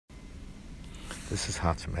This is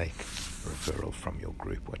how to make a referral from your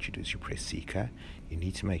group. What you do is you press Seeker. You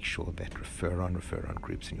need to make sure that referron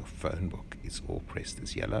groups in your phone book is all pressed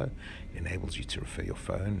as yellow. It enables you to refer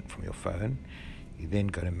from your phone. You then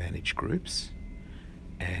go to Manage Groups,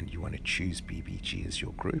 and you want to choose BBG as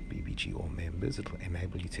your group, BBG All Members. It will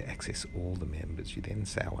enable you to access all the members. You then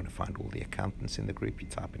say, I want to find all the accountants in the group. You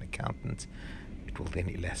type in accountant. It will then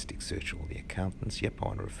Elasticsearch all the accountants. Yep, I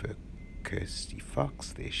want to refer Kirsty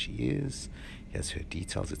Fox. There she is. Here's her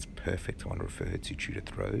details. It's perfect. I want to refer her to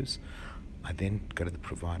Judith Rose. I then go to the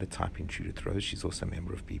provider, type in Judith Rose. She's also a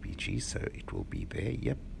member of BBG, so it will be there.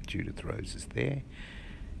 Yep, Judith Rose is there.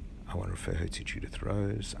 I want to refer her to Judith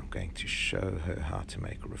Rose. I'm going to show her how to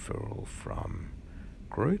make a referral from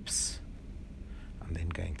groups. I'm then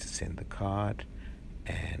going to send the card,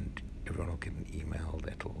 and everyone will get an email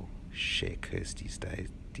that will share Kirsty's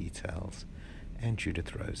details and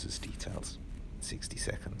Judith Rose's details in 60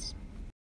 seconds.